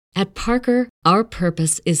At Parker, our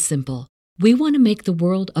purpose is simple. We want to make the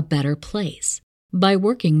world a better place by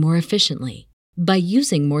working more efficiently, by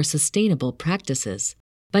using more sustainable practices,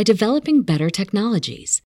 by developing better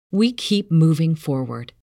technologies. We keep moving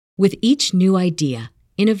forward. With each new idea,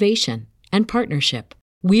 innovation, and partnership,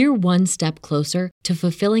 we're one step closer to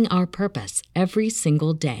fulfilling our purpose every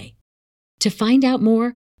single day. To find out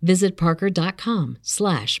more, visit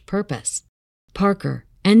parker.com/purpose. Parker,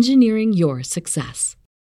 engineering your success.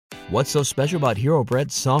 What's so special about Hero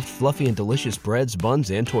Bread's soft, fluffy, and delicious breads,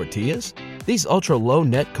 buns, and tortillas? These ultra-low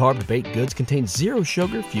net-carb baked goods contain zero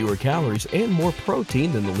sugar, fewer calories, and more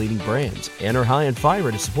protein than the leading brands, and are high in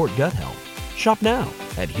fiber to support gut health. Shop now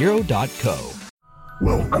at hero.co.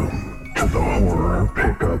 Welcome to the Horror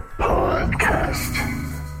Pickup Podcast.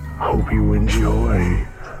 Hope you enjoy.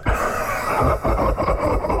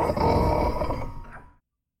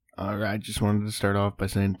 I just wanted to start off by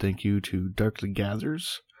saying thank you to Darkly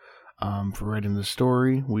Gathers for writing the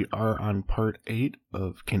story. We are on part 8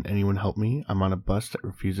 of Can Anyone Help Me? I'm on a bus that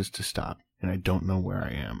refuses to stop, and I don't know where I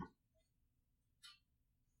am.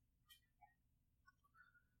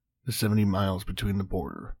 The 70 miles between the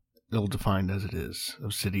border, ill-defined as it is,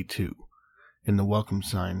 of City 2, and the welcome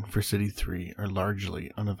sign for City 3 are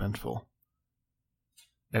largely uneventful.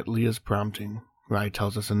 At Leah's prompting, Rai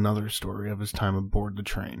tells us another story of his time aboard the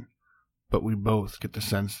train, but we both get the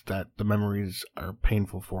sense that the memories are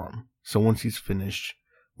painful for him, so once he's finished,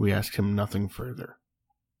 we ask him nothing further.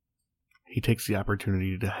 He takes the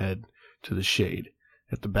opportunity to head to the shade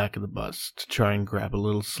at the back of the bus to try and grab a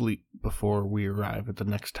little sleep before we arrive at the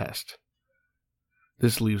next test.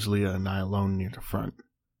 This leaves Leah and I alone near the front.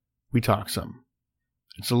 We talk some.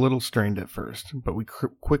 It's a little strained at first, but we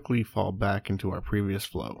quickly fall back into our previous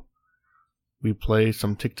flow. We play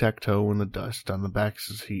some tic-tac-toe in the dust on the back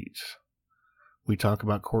seats. We talk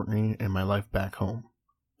about Courtney and my life back home.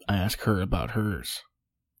 I ask her about hers.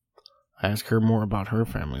 I ask her more about her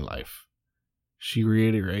family life. She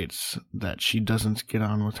reiterates that she doesn't get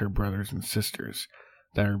on with her brothers and sisters,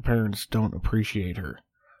 that her parents don't appreciate her.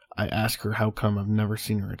 I ask her how come I've never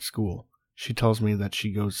seen her at school. She tells me that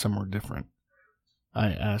she goes somewhere different.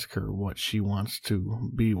 I ask her what she wants to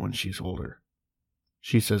be when she's older.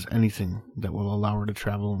 She says anything that will allow her to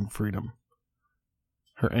travel in freedom.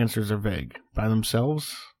 Her answers are vague. By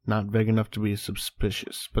themselves, not vague enough to be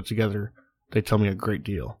suspicious, but together, they tell me a great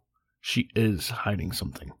deal. She is hiding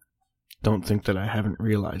something. Don't think that I haven't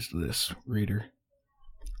realized this, reader.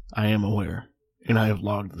 I am aware, and I have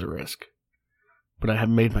logged the risk. But I have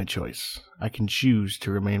made my choice. I can choose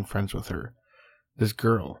to remain friends with her. This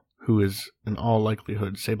girl, who is, in all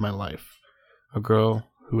likelihood, saved my life. A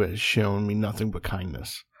girl who has shown me nothing but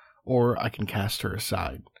kindness. Or I can cast her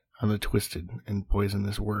aside on the twisted and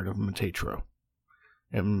poisonous word of Matetro,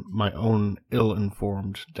 and my own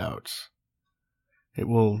ill-informed doubts. It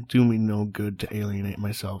will do me no good to alienate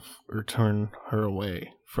myself or turn her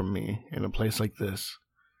away from me in a place like this.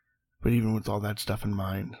 But even with all that stuff in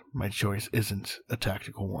mind, my choice isn't a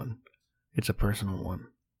tactical one. It's a personal one.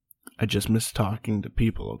 I just miss talking to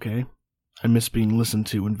people, okay? I miss being listened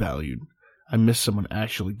to and valued. I miss someone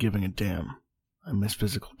actually giving a damn. I miss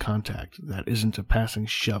physical contact that isn't a passing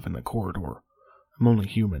shove in a corridor. I'm only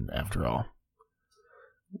human, after all.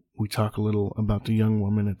 We talk a little about the young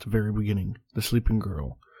woman at the very beginning, the sleeping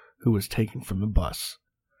girl, who was taken from the bus.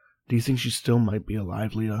 Do you think she still might be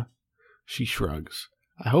alive, Leah? She shrugs.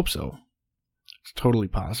 I hope so. It's totally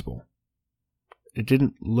possible. It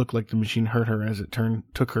didn't look like the machine hurt her as it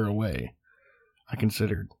took her away. I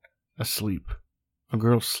considered. Asleep. A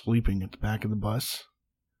girl sleeping at the back of the bus?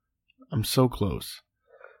 I'm so close.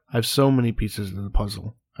 I have so many pieces of the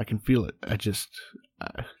puzzle. I can feel it.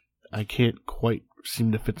 I can't quite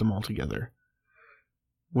seem to fit them all together.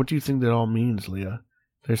 What do you think that all means, Leah?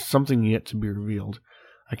 There's something yet to be revealed.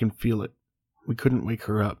 I can feel it. We couldn't wake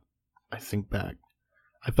her up. I think back.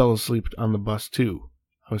 I fell asleep on the bus, too.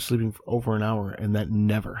 I was sleeping for over an hour, and that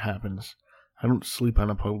never happens. I don't sleep on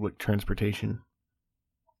a public transportation.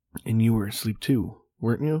 And you were asleep, too,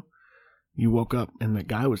 weren't you? You woke up, and that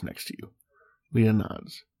guy was next to you. Leah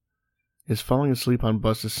nods. Is falling asleep on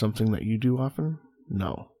buses something that you do often?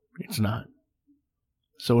 No, it's not.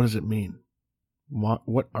 So what does it mean?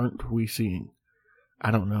 What aren't we seeing? I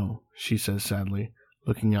don't know, she says sadly,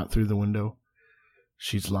 looking out through the window.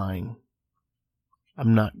 She's lying.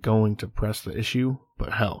 I'm not going to press the issue,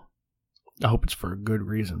 but hell, I hope it's for a good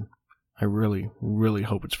reason. I really, really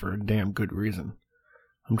hope it's for a damn good reason.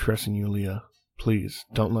 I'm trusting you, Leah. Please,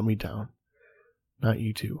 don't let me down. Not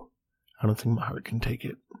you two. I don't think my heart can take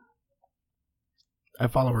it. I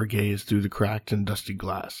follow her gaze through the cracked and dusty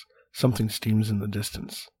glass. Something steams in the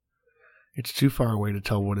distance. It's too far away to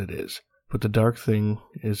tell what it is, but the dark thing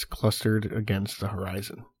is clustered against the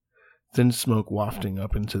horizon. Thin smoke wafting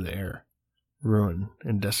up into the air. Ruin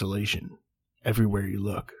and desolation everywhere you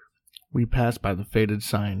look. We pass by the faded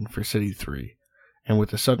sign for City 3, and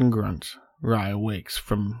with a sudden grunt, Rai awakes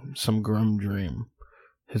from some grim dream,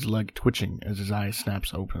 his leg twitching as his eye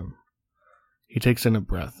snaps open. He takes in a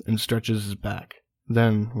breath and stretches his back,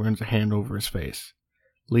 then runs a hand over his face.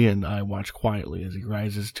 Leah and I watch quietly as he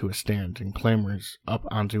rises to a stand and clambers up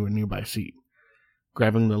onto a nearby seat,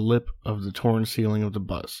 grabbing the lip of the torn ceiling of the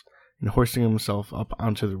bus and hoisting himself up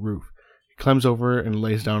onto the roof. He climbs over and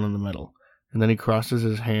lays down on the metal, and then he crosses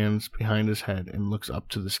his hands behind his head and looks up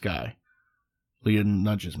to the sky. Leah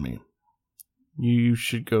nudges me. You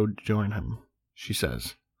should go join him, she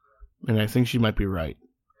says, and I think she might be right.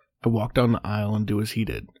 I walk down the aisle and do as he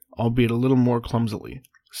did, albeit a little more clumsily,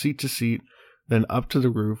 seat to seat, then up to the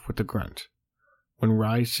roof with a grunt. When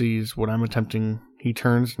Rai sees what I'm attempting, he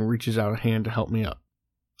turns and reaches out a hand to help me up.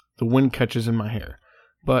 The wind catches in my hair,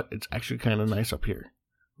 but it's actually kind of nice up here.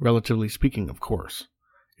 Relatively speaking, of course.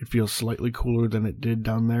 It feels slightly cooler than it did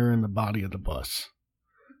down there in the body of the bus.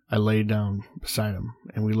 I lay down beside him,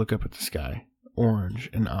 and we look up at the sky, orange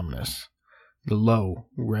and ominous. The low,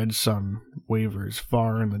 red sun wavers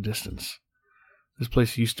far in the distance. This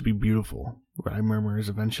place used to be beautiful, Rai murmurs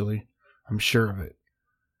eventually. I'm sure of it.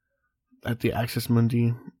 At the Axis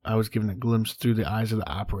Mundi, I was given a glimpse through the eyes of the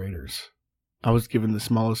operators. I was given the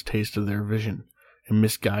smallest taste of their vision, and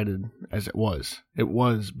misguided as it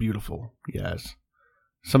was beautiful, yes.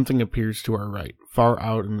 Something appears to our right, far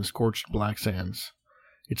out in the scorched black sands.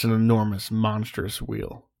 It's an enormous, monstrous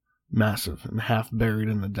wheel, massive and half buried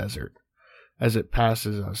in the desert. As it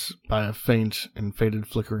passes us by a faint and faded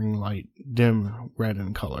flickering light, dim red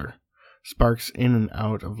in color, sparks in and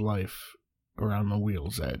out of life around the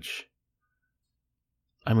wheel's edge.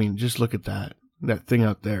 I mean, just look at that thing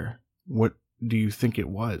out there. What do you think it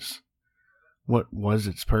was? What was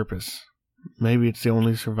its purpose? Maybe it's the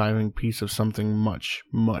only surviving piece of something much,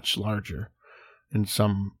 much larger, and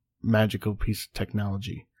some magical piece of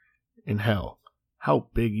technology. In hell, how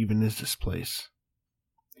big even is this place?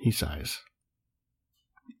 He sighs.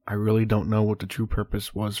 I really don't know what the true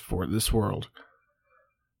purpose was for this world,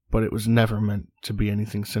 but it was never meant to be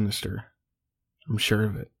anything sinister. I'm sure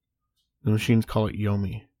of it. The machines call it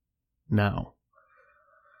Yomi. Now.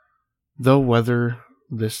 Though whether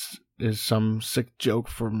this is some sick joke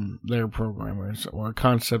from their programmers or a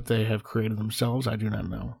concept they have created themselves, I do not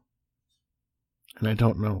know. And I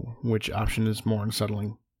don't know which option is more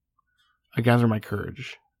unsettling. I gather my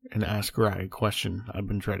courage and ask Rai a question I've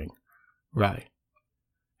been dreading. Rai,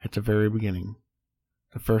 at the very beginning,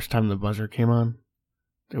 the first time the buzzer came on,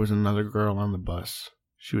 there was another girl on the bus.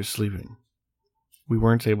 She was sleeping. We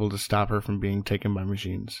weren't able to stop her from being taken by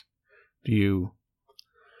machines. Do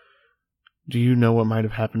you know what might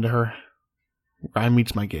have happened to her? Rai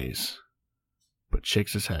meets my gaze, but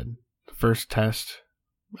shakes his head. The first test,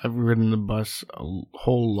 I've ridden the bus a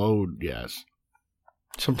whole load, yes.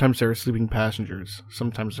 Sometimes there are sleeping passengers,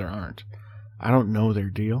 sometimes there aren't. I don't know their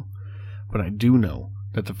deal, but I do know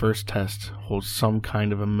that the first test holds some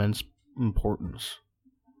kind of immense importance.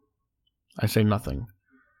 I say nothing.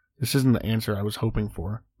 This isn't the answer I was hoping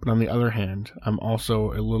for, but on the other hand, I'm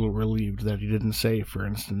also a little relieved that he didn't say, for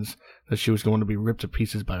instance, that she was going to be ripped to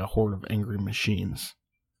pieces by a horde of angry machines.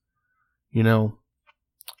 You know,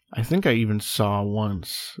 I think I even saw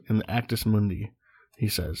once, in the Actus Mundi, he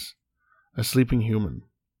says, a sleeping human,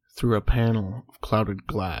 through a panel of clouded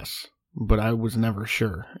glass, but I was never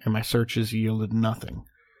sure, and my searches yielded nothing.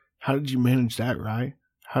 How did you manage that, Rai?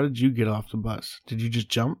 How did you get off the bus? Did you just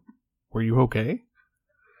jump? Were you okay?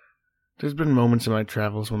 There's been moments in my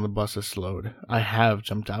travels when the bus has slowed. I have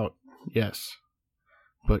jumped out, yes.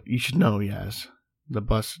 But you should know, Yaz, the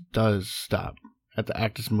bus does stop at the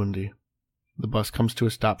Actus Mundi. The bus comes to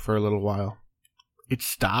a stop for a little while. It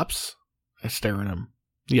stops? I stare at him.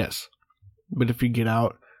 Yes. But if you get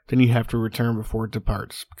out, then you have to return before it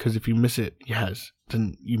departs, because if you miss it, Yaz,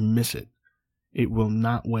 then you miss it. It will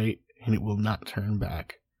not wait, and it will not turn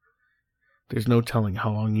back. There's no telling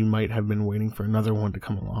how long you might have been waiting for another one to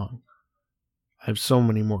come along. I have so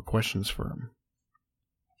many more questions for him.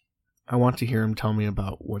 I want to hear him tell me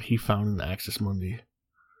about what he found in the Axis Mundi.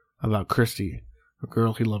 About Christy, a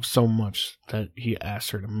girl he loved so much that he asked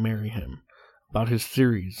her to marry him. About his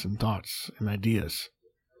theories and thoughts and ideas.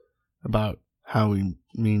 About how he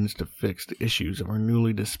means to fix the issues of our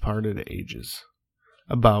newly departed ages.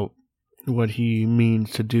 About what he means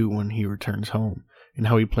to do when he returns home, and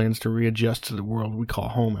how he plans to readjust to the world we call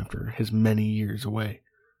home after his many years away.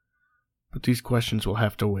 But these questions will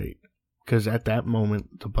have to wait. because at that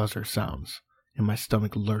moment the buzzer sounds, and my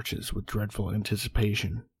stomach lurches with dreadful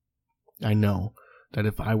anticipation. I know that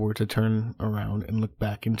if I were to turn around and look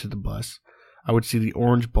back into the bus, I would see the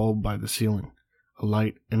orange bulb by the ceiling,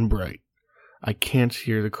 alight and bright. I can't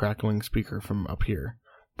hear the crackling speaker from up here,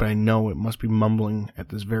 but I know it must be mumbling at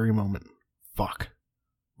this very moment. Fuck.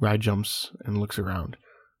 Rye jumps and looks around.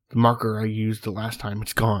 The marker I used the last time,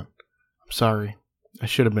 it's gone. I'm sorry. I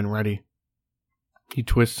should have been ready. He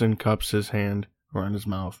twists and cups his hand around his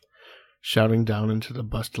mouth, shouting down into the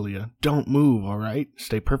bus to Leah, "Don't move, all right?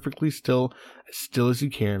 Stay perfectly still as you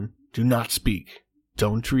can. Do not speak.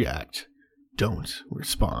 Don't react. Don't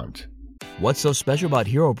respond." What's so special about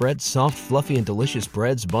Hero Bread's soft, fluffy, and delicious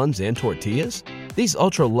breads, buns, and tortillas? These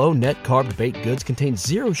ultra-low net-carb baked goods contain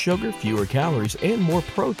zero sugar, fewer calories, and more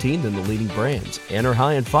protein than the leading brands, and are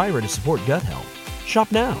high in fiber to support gut health.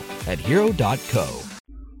 Shop now at Hero.co.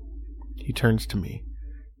 He turns to me.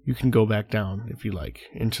 "You can go back down, if you like,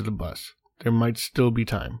 into the bus. There might still be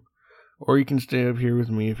time. Or you can stay up here with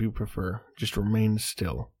me if you prefer. Just remain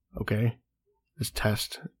still, okay? This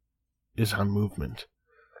test is on movement,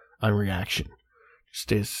 on reaction. Just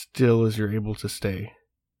stay as still as you're able to stay.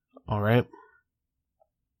 All right?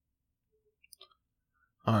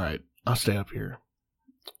 All right, I'll stay up here.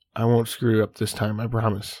 I won't screw up this time, I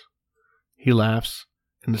promise." He laughs,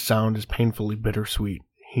 and the sound is painfully bittersweet.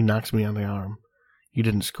 He knocks me on the arm. "You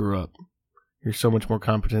didn't screw up. You're so much more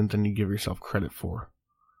competent than you give yourself credit for."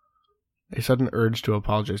 A sudden urge to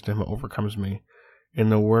apologize to him overcomes me,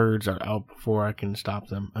 and the words are out before I can stop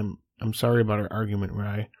them. I'm sorry about our argument,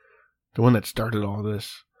 Rye. The one that started all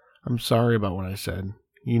this. I'm sorry about what I said.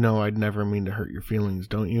 You know I'd never mean to hurt your feelings,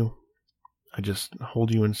 don't you? I just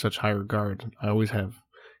hold you in such high regard. I always have.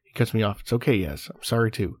 He cuts me off. "It's okay, yes. I'm sorry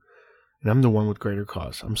too. And I'm the one with greater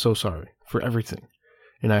cause. I'm so sorry. For everything.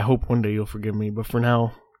 And I hope one day you'll forgive me. But for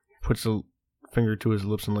now," he puts a finger to his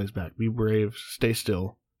lips and lays back. "Be brave. Stay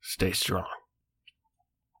still. Stay strong."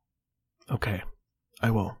 Okay.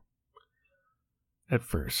 I will. At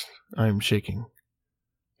first, I am shaking.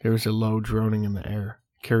 There is a low droning in the air,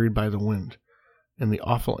 carried by the wind, and the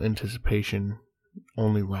awful anticipation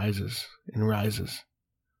only rises and rises.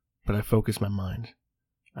 But I focus my mind.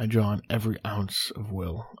 I draw on every ounce of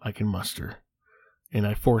will I can muster, and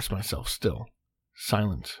I force myself still,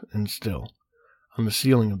 silent and still. On the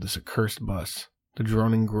ceiling of this accursed bus, the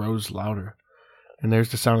droning grows louder, and there's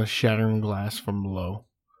the sound of shattering glass from below.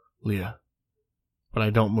 Leah. But I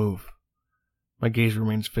don't move. My gaze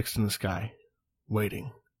remains fixed in the sky,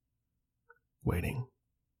 waiting. Waiting.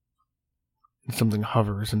 And something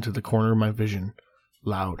hovers into the corner of my vision,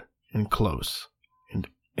 loud and close and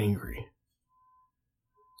angry.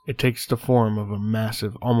 It takes the form of a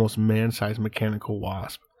massive, almost man-sized mechanical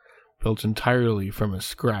wasp, built entirely from a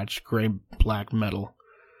scratched gray-black metal.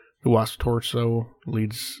 The wasp's torso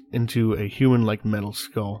leads into a human-like metal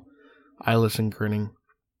skull, eyeless and grinning.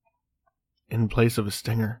 In place of a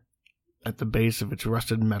stinger, at the base of its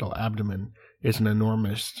rusted metal abdomen is an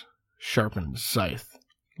enormous, sharpened scythe,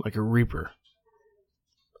 like a reaper.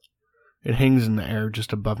 It hangs in the air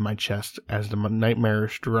just above my chest as the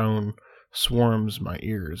nightmarish drone swarms my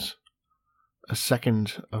ears. A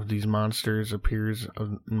second of these monsters appears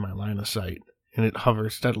in my line of sight, and it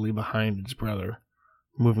hovers steadily behind its brother,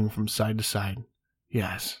 moving from side to side.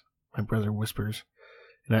 "Yes," my brother whispers,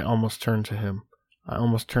 and I almost turn to him. I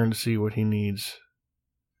almost turn to see what he needs.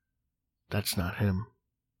 That's not him.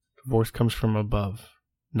 The voice comes from above,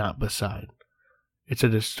 not beside. It's a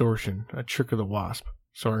distortion, a trick of the wasp,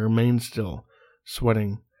 so I remain still,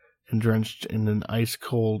 sweating and drenched in an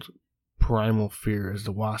ice-cold, primal fear as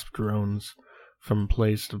the wasp drones from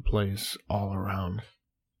place to place all around.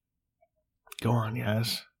 "Go on,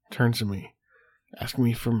 Yaz. Turn to me. Ask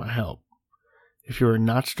me for my help. If you are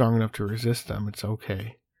not strong enough to resist them, it's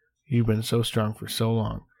okay. You've been so strong for so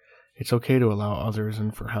long. It's okay to allow others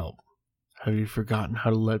in for help. Have you forgotten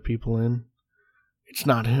how to let people in? It's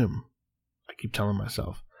not him," I keep telling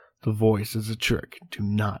myself. "The voice is a trick. Do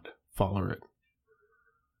not follow it."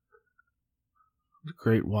 The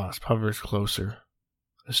great wasp hovers closer.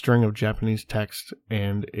 A string of Japanese text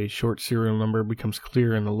and a short serial number becomes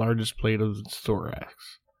clear in the largest plate of its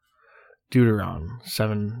thorax. Deuteron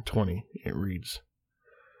 720, it reads.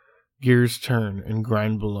 Gears turn and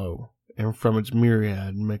grind below, and from its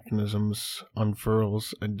myriad mechanisms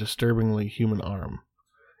unfurls a disturbingly human arm.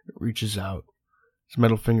 It reaches out, its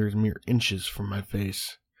metal fingers mere inches from my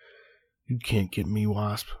face. "You can't get me,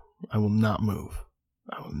 Wasp. I will not move.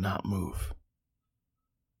 I will not move."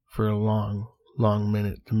 For a long, long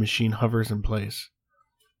minute, the machine hovers in place,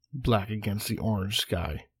 black against the orange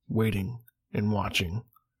sky, waiting and watching.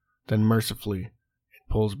 Then mercifully, it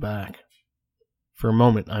pulls back, For a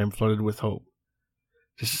moment, I am flooded with hope.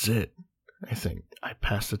 This is it, I think. I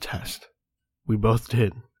passed the test. We both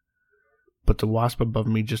did. But the wasp above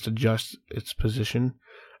me just adjusts its position.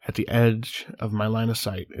 At the edge of my line of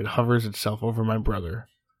sight, it hovers itself over my brother,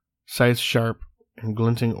 scythe sharp and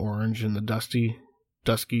glinting orange in the dusky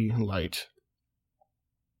light.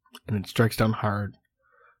 And it strikes down hard,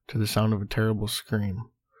 to the sound of a terrible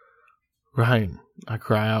scream. Ryan, I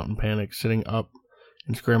cry out in panic, sitting up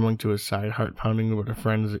and scrambling to his side, heart pounding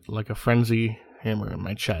like a frenzy hammer in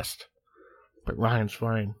my chest. But Ryan's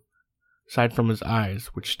fine. Aside from his eyes,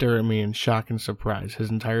 which stare at me in shock and surprise, his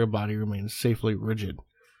entire body remains safely rigid.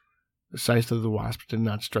 The scythe of the wasp did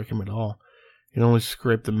not strike him at all. It only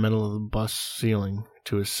scraped the metal of the bus ceiling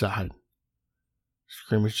to his side.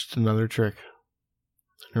 Scream is just another trick.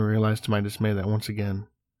 And I realized to my dismay that once again,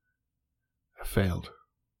 I failed.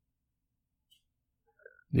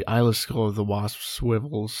 The eyeless skull of the wasp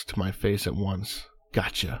swivels to my face at once.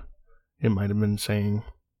 Gotcha, it might have been saying.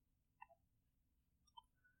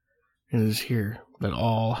 And it is here that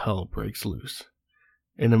all hell breaks loose.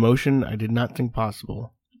 An emotion I did not think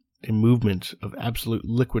possible, a movement of absolute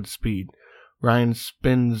liquid speed. Ryan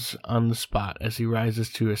spins on the spot as he rises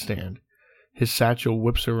to a stand. His satchel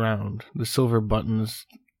whips around, the silver buttons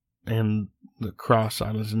and the cross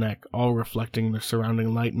on his neck all reflecting the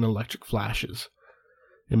surrounding light and electric flashes.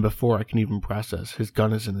 And before I can even process, his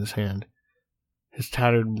gun is in his hand. His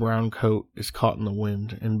tattered brown coat is caught in the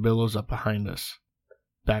wind and billows up behind us,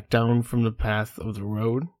 back down from the path of the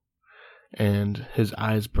road, and his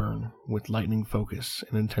eyes burn with lightning focus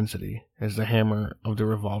and intensity as the hammer of the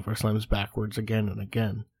revolver slams backwards again and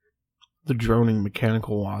again. The droning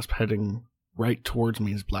mechanical wasp heading right towards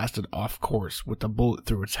me is blasted off course with a bullet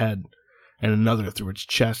through its head, and another through its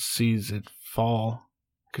chest sees it fall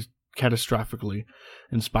catastrophically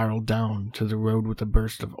and spiral down to the road with a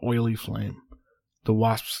burst of oily flame. The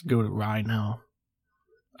wasps go to Rye now.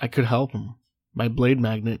 I could help him. My blade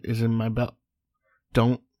magnet is in my belt.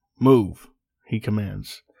 Don't move, he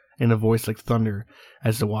commands, in a voice like thunder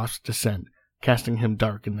as the wasps descend, casting him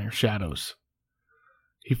dark in their shadows.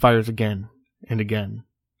 He fires again, and again,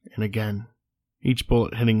 and again, each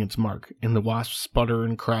bullet hitting its mark, and the wasps sputter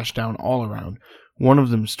and crash down all around. One of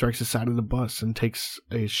them strikes the side of the bus and takes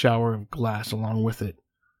a shower of glass along with it.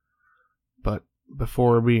 But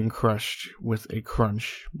before being crushed with a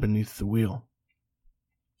crunch beneath the wheel,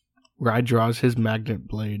 Rye draws his magnet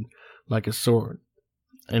blade like a sword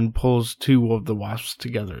and pulls two of the wasps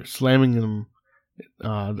together, slamming them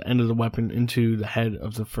the end of the weapon into the head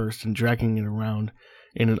of the first and dragging it around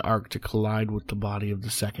in an arc to collide with the body of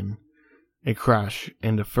the second. A crash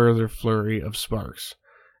and a further flurry of sparks,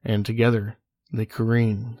 and together they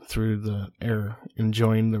careen through the air and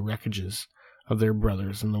join the wreckages of their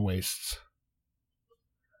brothers in the wastes.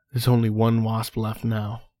 There's only one wasp left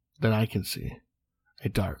now that I can see, a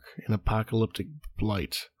dark and apocalyptic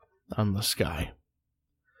blight on the sky,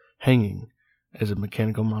 hanging as a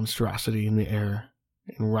mechanical monstrosity in the air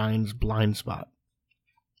in Ryan's blind spot.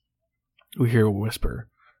 We hear a whisper,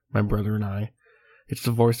 my brother and I. It's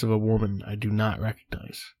the voice of a woman I do not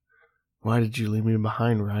recognize. Why did you leave me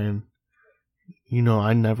behind, Ryan? You know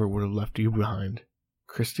I never would have left you behind.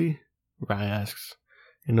 Christy? Rye asks,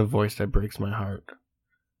 in a voice that breaks my heart.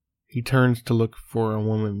 He turns to look for a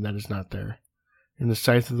woman that is not there, and the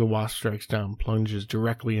scythe of the wasp strikes down, plunges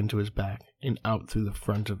directly into his back, and out through the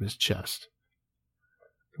front of his chest.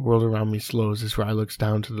 The world around me slows as Rye looks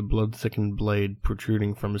down to the blood-thickened blade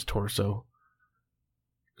protruding from his torso.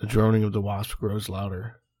 The droning of the wasp grows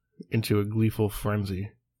louder, into a gleeful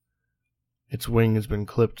frenzy. Its wing has been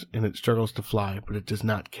clipped and it struggles to fly, but it does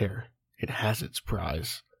not care. It has its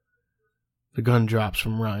prize. The gun drops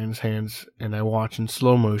from Ryan's hands, and I watch in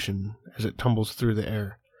slow motion as it tumbles through the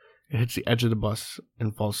air. It hits the edge of the bus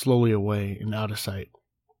and falls slowly away and out of sight.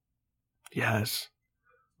 Yes,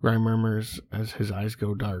 Ryan murmurs as his eyes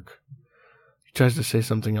go dark. He tries to say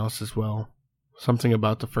something else as well, something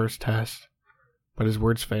about the first test, but his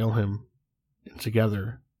words fail him, and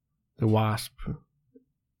together, the wasp,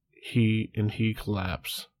 he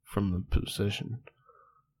collapse from the position.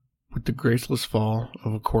 With the graceless fall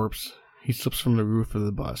of a corpse, he slips from the roof of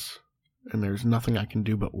the bus, and there is nothing I can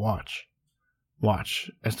do but watch.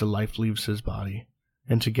 Watch as the life leaves his body,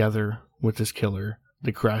 and together with his killer,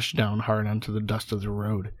 they crash down hard onto the dust of the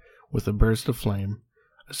road, with a burst of flame,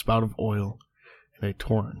 a spout of oil, and a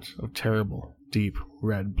torrent of terrible, deep,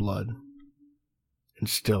 red blood. And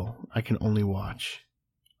still, I can only watch.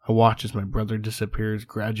 I watch as my brother disappears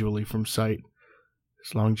gradually from sight.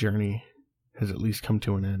 His long journey has at least come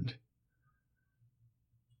to an end.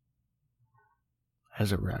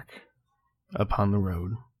 As a wreck upon the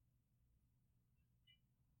road.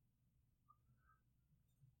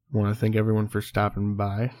 I want to thank everyone for stopping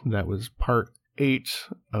by. That was part 8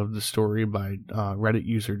 of the story by Reddit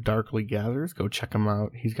user Darkly Gathers. Go check him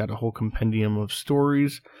out. He's got a whole compendium of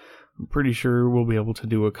stories. I'm pretty sure we'll be able to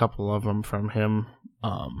do a couple of them from him.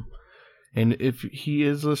 And if he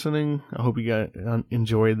is listening, I hope you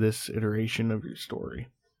enjoy this iteration of your story.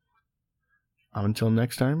 Until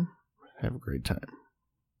next time, have a great time.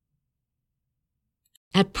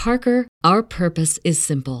 At Parker, our purpose is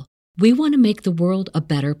simple. We want to make the world a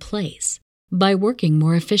better place by working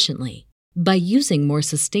more efficiently, by using more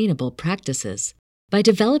sustainable practices, by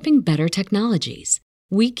developing better technologies.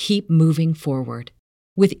 We keep moving forward.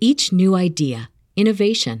 With each new idea,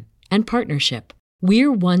 innovation, and partnership,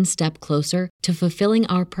 we're one step closer to fulfilling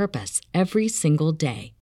our purpose every single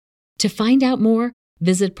day. To find out more,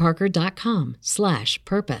 visit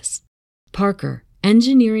parker.com/purpose. Parker,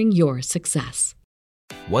 engineering your success.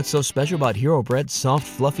 What's so special about Hero Bread's soft,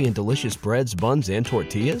 fluffy, and delicious breads, buns, and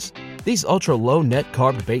tortillas? These ultra-low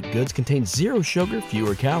net-carb baked goods contain zero sugar,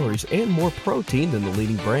 fewer calories, and more protein than the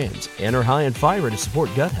leading brands, and are high in fiber to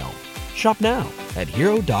support gut health. Shop now at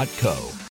Hero.co.